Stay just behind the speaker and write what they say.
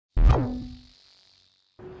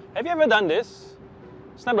Have you ever done this?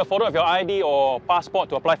 Snapped a photo of your ID or passport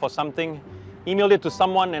to apply for something, emailed it to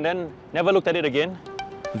someone and then never looked at it again?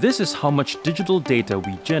 This is how much digital data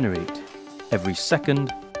we generate every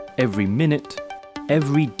second, every minute,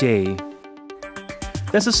 every day.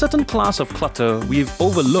 There's a certain class of clutter we've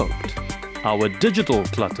overlooked, our digital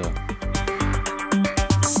clutter.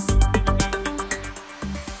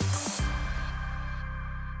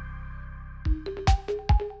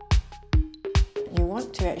 You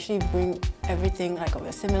want to actually bring everything like of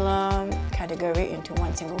a similar category into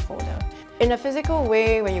one single folder. In a physical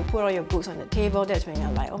way, when you put all your books on the table, that's when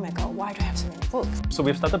you're like, oh my god, why do I have so many books? So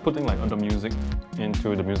we've started putting like the music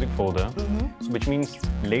into the music folder, so which means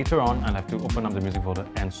later on I'll have to open up the music folder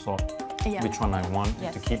and sort which one I want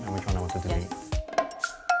to keep and which one I want to delete.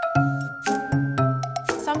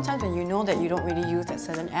 Sometimes when you know that you don't really use that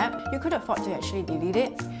certain app, you could afford to actually delete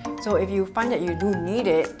it. So if you find that you do need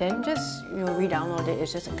it, then just re-download it.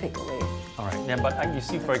 It's just a click away. Alright, yeah, but you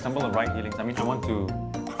see, for example, the right healings, I mean, I want to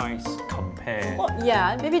price compare. Well,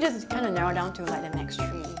 yeah, maybe just kind of narrow down to like the next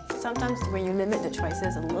three. Sometimes when you limit the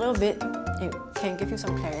choices a little bit, it can give you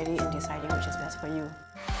some clarity in deciding which is best for you.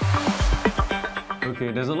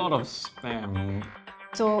 Okay, there's a lot of spam.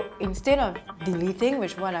 So instead of deleting,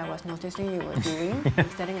 which what I was noticing you were doing,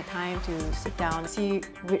 setting a time to sit down, see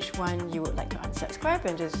which one you would like to unsubscribe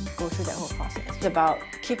and just go through that whole process. It's about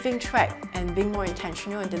keeping track and being more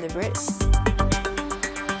intentional and deliberate.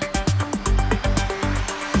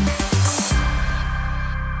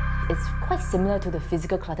 It's quite similar to the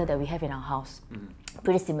physical clutter that we have in our house.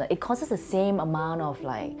 Pretty similar. It causes the same amount of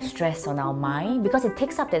stress on our mind because it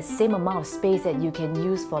takes up that same amount of space that you can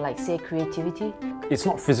use for say creativity. It's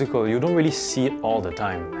not physical, you don't really see it all the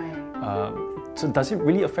time. Right. So does it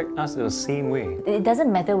really affect us the same way? It doesn't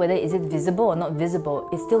matter whether is it visible or not visible,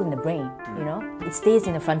 it's still in the brain, you know? It stays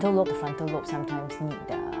in the frontal lobe. The frontal lobe sometimes need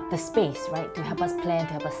the space, right, to help us plan,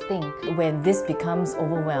 to help us think. When this becomes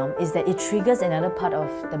overwhelmed, is that it triggers another part of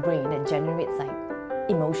the brain that generates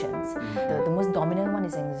emotions. The most dominant one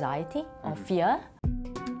is anxiety or fear.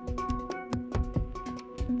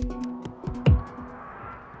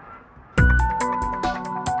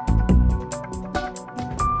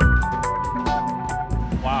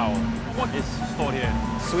 Wow, what is stored here?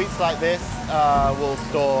 Suites like this will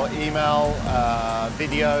store email,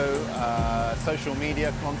 video, social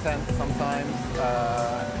media content sometimes,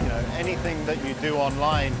 anything that you do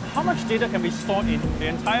online. How much data can be stored in the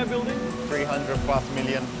entire building? 300 plus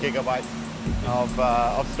million gigabytes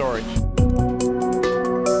of storage.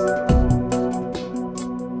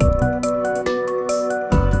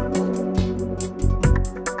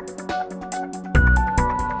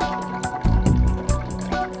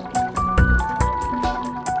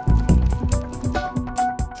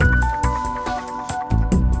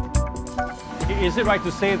 Is it right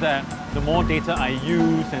to say that the more data I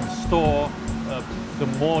use and store, the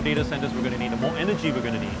more data centers we're going to need, the more energy we're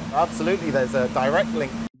going to need? Absolutely, there's a direct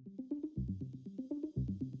link.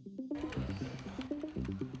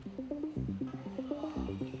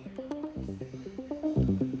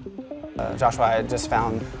 Joshua, I just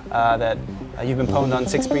found that you've been pwned on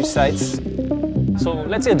 6 breach sites. So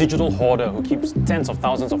let's say a digital hoarder who keeps tens of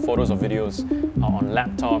thousands of photos or videos on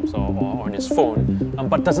laptops or on his phone,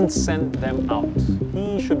 but doesn't send them out.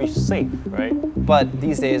 He should be safe, right? But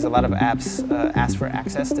these days, a lot of apps ask for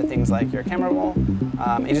access to things like your camera roll.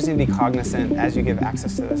 You just need to be cognizant as you give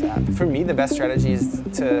access to those apps. For me, the best strategy is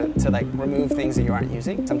to remove things that you aren't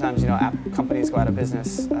using. Sometimes, app companies go out of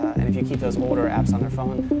business, and if you keep those older apps on their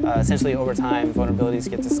phone, essentially over time, vulnerabilities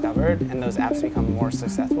get discovered, and those apps become more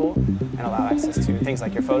successful and allow access to things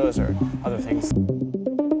like your photos or other things.